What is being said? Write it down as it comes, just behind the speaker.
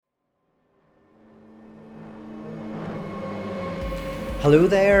Hello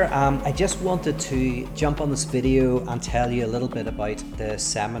there. I just wanted to jump on this video and tell you a little bit about the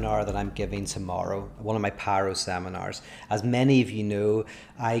seminar that I'm giving tomorrow, one of my Paro seminars. As many of you know,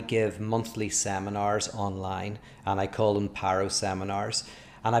 I give monthly seminars online and I call them Paro seminars.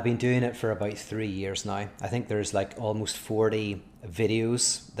 And I've been doing it for about 3 years now. I think there's like almost 40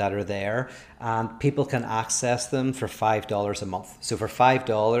 videos that are there and people can access them for $5 a month. So for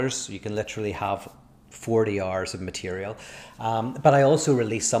 $5, you can literally have 40 hours of material. But I also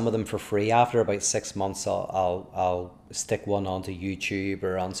release some of them for free. After about 6 months, I'll stick one onto YouTube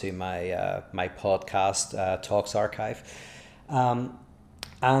or onto my podcast, Talks Archive. And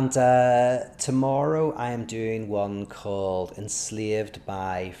tomorrow I am doing one called Enslaved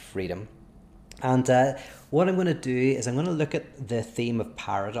by Freedom. And what I'm going to do is I'm going to look at the theme of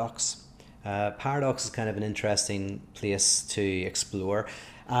paradox. Paradox is kind of an interesting place to explore.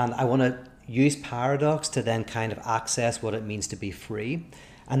 And I want to use paradox to then kind of access what it means to be free.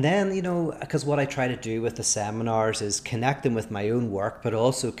 And then, because what I try to do with the seminars is connect them with my own work, but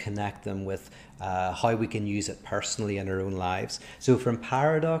also connect them with how we can use it personally in our own lives. So from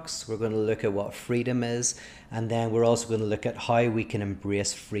paradox, we're going to look at what freedom is, and then we're also going to look at how we can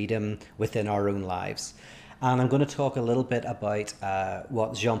embrace freedom within our own lives. And I'm going to talk a little bit about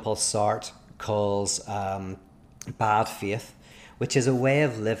what Jean-Paul Sartre calls bad faith, which is a way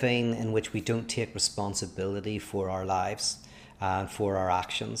of living in which we don't take responsibility for our lives and for our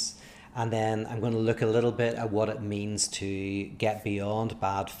actions. And then I'm going to look a little bit at what it means to get beyond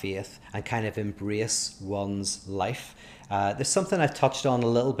bad faith and kind of embrace one's life. There's something I touched on a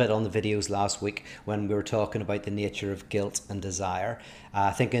little bit on the videos last week when we were talking about the nature of guilt and desire.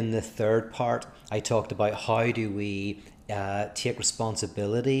 I think in the third part, I talked about how do we take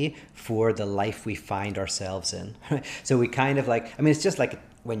responsibility for the life we find ourselves in. So we kind of it's just like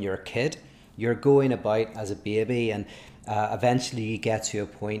when you're a kid, you're going about as a baby and eventually you get to a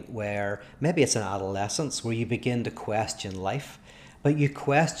point where maybe it's an adolescence where you begin to question life, but you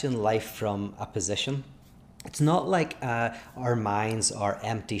question life from a position. It's not like our minds are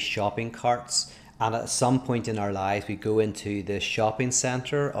empty shopping carts and at some point in our lives we go into the shopping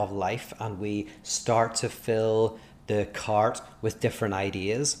center of life and we start to fill the cart with different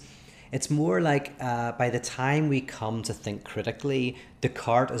ideas. It's more like by the time we come to think critically, the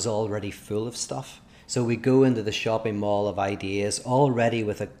cart is already full of stuff. So we go into the shopping mall of ideas already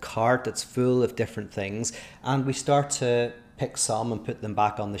with a cart that's full of different things, and we start to pick some and put them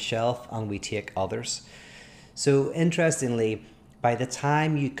back on the shelf, and we take others. So interestingly, by the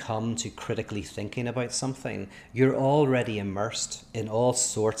time you come to critically thinking about something, you're already immersed in all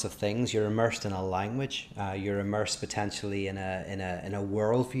sorts of things. You're immersed in a language. You're immersed potentially in a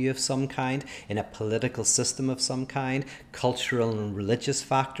worldview of some kind, in a political system of some kind. Cultural and religious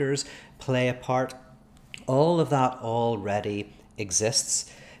factors play a part. All of that already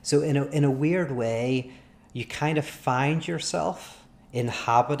exists. So in a weird way, you kind of find yourself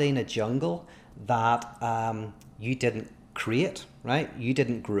inhabiting a jungle that you didn't create, right? You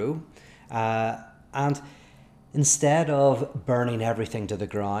didn't grow. And instead of burning everything to the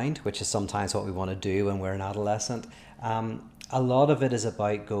ground, which is sometimes what we want to do when we're an adolescent, a lot of it is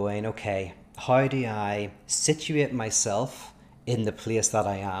about going, okay, how do I situate myself in the place that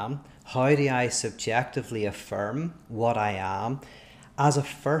I am? How do I subjectively affirm what I am as a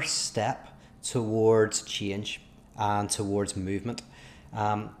first step towards change and towards movement?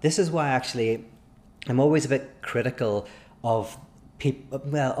 This is why actually I'm always a bit critical of people,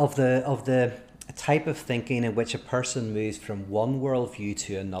 of the type of thinking in which a person moves from one worldview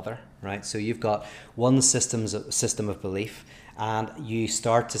to another, right? So you've got one system of belief, and you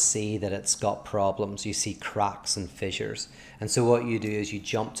start to see that it's got problems. You see cracks and fissures, and so what you do is you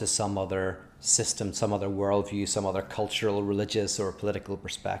jump to some other system, some other worldview, some other cultural, religious, or political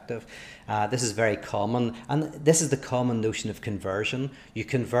perspective. This is very common, and this is the common notion of conversion. You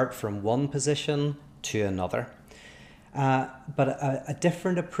convert from one position to another. But a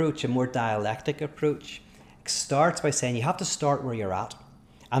different approach, a more dialectic approach, starts by saying you have to start where you're at.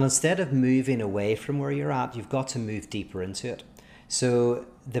 And instead of moving away from where you're at, you've got to move deeper into it. So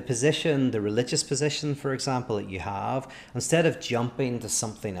the position, the religious position, for example, that you have, instead of jumping to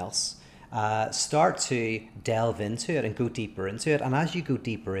something else, start to delve into it and go deeper into it. And as you go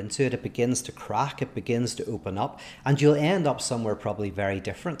deeper into it, it begins to crack, it begins to open up, and you'll end up somewhere probably very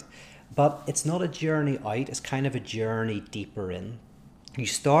different. But it's not a journey out, it's kind of a journey deeper in. You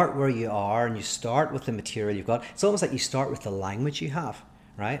start where you are and you start with the material you've got. It's almost like you start with the language you have,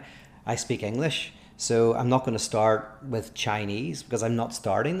 right? I speak English, so I'm not going to start with Chinese because I'm not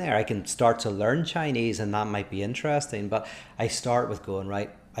starting there. I can start to learn Chinese and that might be interesting, but I start with going, right,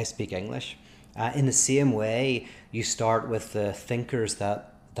 I speak English. In the same way, you start with the thinkers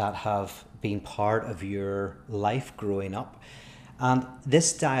that have been part of your life growing up. And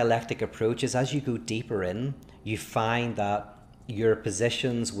this dialectic approach is, as you go deeper in, you find that your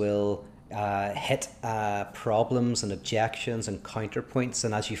positions will hit problems and objections and counterpoints,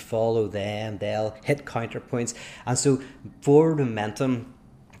 and as you follow them, they'll hit counterpoints. And so forward momentum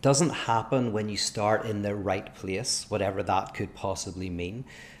doesn't happen when you start in the right place, whatever that could possibly mean.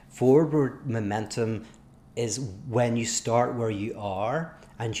 Forward momentum is when you start where you are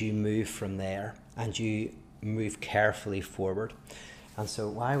and you move from there and you move carefully forward. And so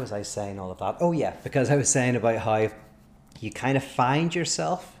why was I saying all of that? Oh yeah, because I was saying about how you kind of find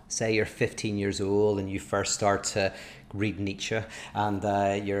yourself, say you're 15 years old and you first start to read Nietzsche,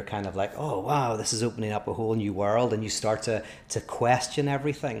 and you're kind of like, oh wow, this is opening up a whole new world, and you start to question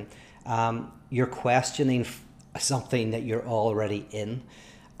everything. You're questioning something that you're already in,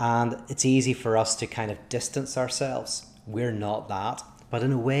 and it's easy for us to kind of distance ourselves. We're not that, but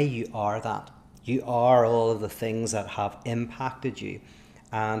in a way you are that. You are all of the things that have impacted you,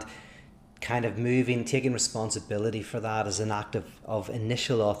 and kind of taking responsibility for that as an act of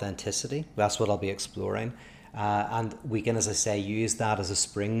initial authenticity. That's what I'll be exploring. And we can, as I say, use that as a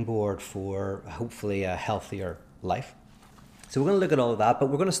springboard for hopefully a healthier life. So we're going to look at all of that, but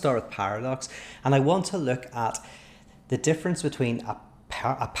we're going to start with paradox. And I want to look at the difference between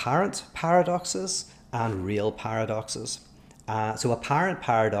apparent paradoxes and real paradoxes. So apparent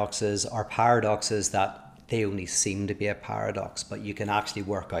paradoxes are paradoxes that they only seem to be a paradox, but you can actually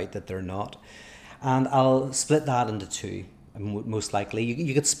work out that they're not. And I'll split that into two, most likely.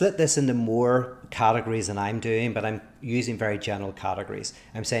 You could split this into more categories than I'm doing, but I'm using very general categories.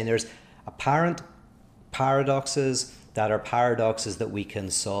 I'm saying there's apparent paradoxes that are paradoxes that we can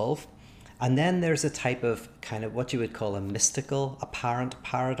solve. And then there's a type of kind of what you would call a mystical apparent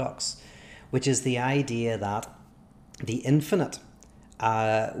paradox, which is the idea that the infinite,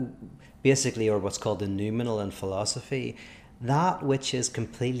 basically, or what's called the noumenal in philosophy, that which is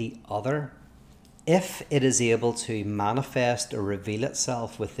completely other, if it is able to manifest or reveal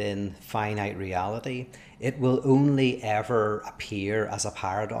itself within finite reality, it will only ever appear as a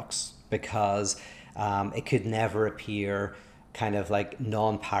paradox, because it could never appear kind of like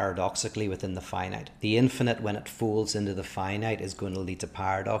non-paradoxically within the finite. The infinite, when it folds into the finite, is going to lead to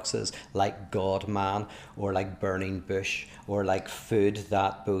paradoxes like God-man, or like burning bush, or like food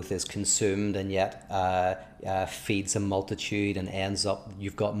that both is consumed and yet feeds a multitude and ends up,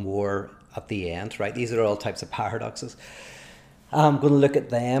 you've got more at the end, right? These are all types of paradoxes. I'm going to look at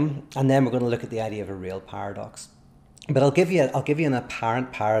them, and then we're going to look at the idea of a real paradox. But I'll give you an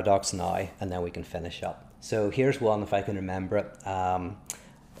apparent paradox now, and then we can finish up. So here's one, if I can remember it,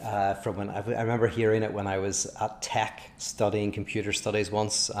 from when I remember hearing it when I was at Tech studying computer studies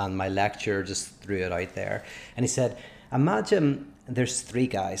once, and my lecturer just threw it out there. And he said, imagine there's three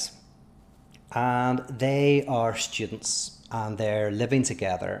guys, and they are students, and they're living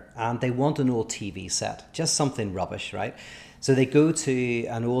together, and they want an old TV set, just something rubbish, right? So they go to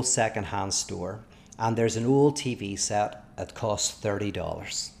an old secondhand store, and there's an old TV set that costs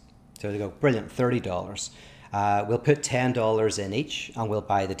 $30. So they go, brilliant, $30. We'll put $10 in each, and we'll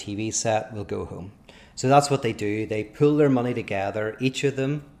buy the TV set, we'll go home. So that's what they do. They pool their money together. Each of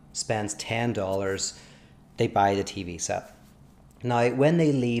them spends $10. They buy the TV set. Now, when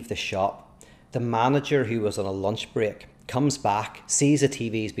they leave the shop, the manager, who was on a lunch break, comes back, sees the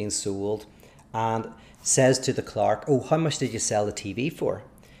TV's being sold, and says to the clerk, oh, how much did you sell the TV for?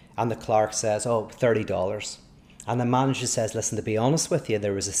 And the clerk says, oh, $30. And the manager says, listen, to be honest with you,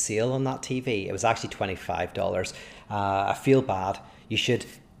 there was a sale on that TV. It was actually $25. I feel bad. You should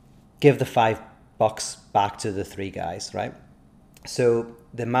give the $5 back to the three guys, right? So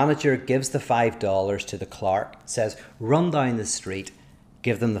the manager gives the $5 to the clerk, says, run down the street,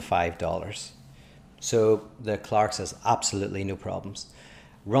 give them the $5. So the clerk says, absolutely no problems.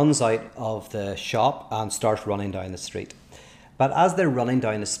 Runs out of the shop and starts running down the street. But as they're running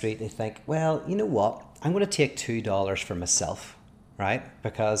down the street, they think, well, you know what? I'm going to take $2 for myself, right?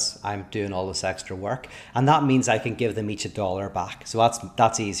 Because I'm doing all this extra work. And that means I can give them each $1 back. So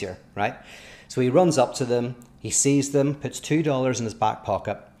that's easier, right? So he runs up to them, he sees them, puts $2 in his back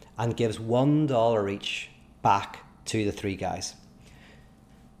pocket, and gives $1 each back to the three guys.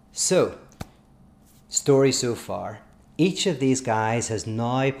 So, story so far. Each of these guys has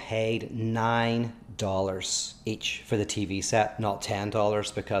now paid $9 each for the TV set, not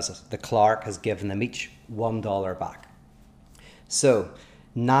 $10, because the clerk has given them each $1 back. So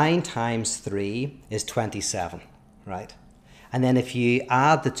 9 times 3 is 27, right? And then if you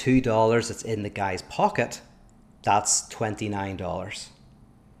add the $2 that's in the guy's pocket, that's $29.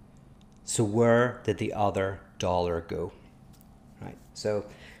 So where did the other dollar go? Right. So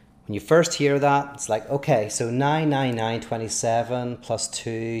when you first hear that, it's like, okay, so 999.27 plus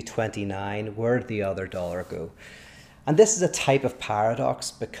 229, where did the other dollar go? And this is a type of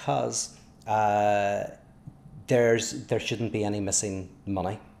paradox because there shouldn't be any missing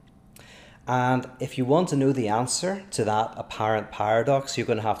money. And if you want to know the answer to that apparent paradox, you're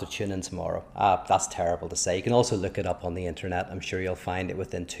going to have to tune in tomorrow. That's terrible to say. You can also look it up on the internet. I'm sure you'll find it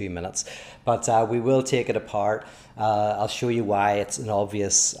within 2 minutes. But we will take it apart. I'll show you why it's an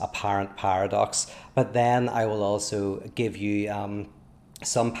obvious apparent paradox. But then I will also give you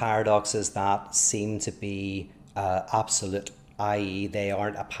some paradoxes that seem to be absolute, i.e. they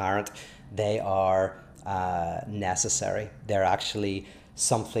aren't apparent. They are necessary. They're actually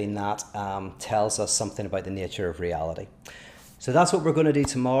something that tells us something about the nature of reality. So that's what we're going to do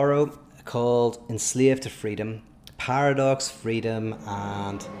tomorrow, called Enslaved to Freedom, Paradox, Freedom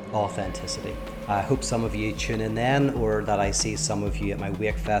and Authenticity. I hope some of you tune in then, or that I see some of you at my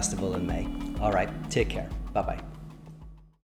Wake Festival in May. All right, take care. Bye-bye.